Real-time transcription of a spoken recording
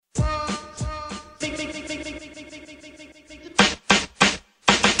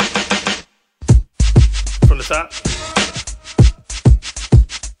top.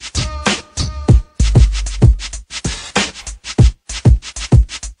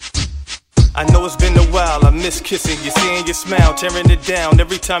 I know it's been a while, I miss kissing you, seeing your smile, tearing it down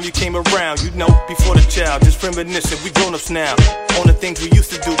every time you came around. You know, before the child, just reminiscing, we grown-ups now. On the things we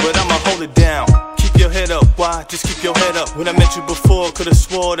used to do, but I'ma hold it down. Keep your head up, why? Just keep your head up. When I met you before, could've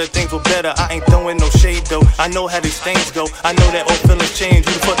swore that things were better. I ain't throwing no shade though, I know how these things go. I know that old feelings change,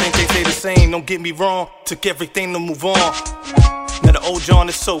 who the fuck think they stay the same? Don't get me wrong, took everything to move on. Now the old John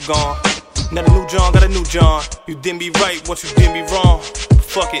is so gone, now the new John got a new John. You did me right, once you did me wrong.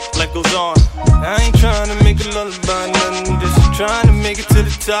 Fuck it, life goes on. I ain't trying to make a lullaby, nothing, just trying to make it to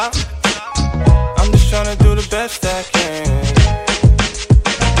the top. I'm just trying to do the best I can.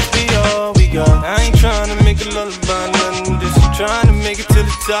 We all we got. I ain't trying to make a lullaby, nothing, just trying to make it to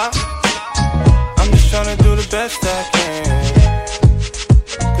the top. I'm just trying to do the best I can.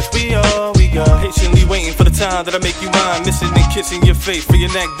 Cause we all we got. Patiently waiting for the time that I make you mine. Missing and kissing your face, from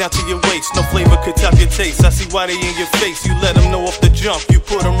your neck down to your waist. No flavor could top your taste. I see why they in your face. You let them know off the jump, you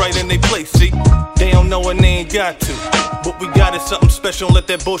put them right in their place. See, they don't know and they ain't got to. What we got is something special, don't let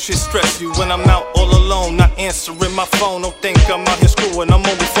that bullshit stress you. When I'm out all alone, not answering my phone, don't think I'm out here screwing. I'm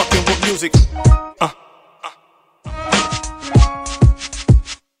only fucking with music.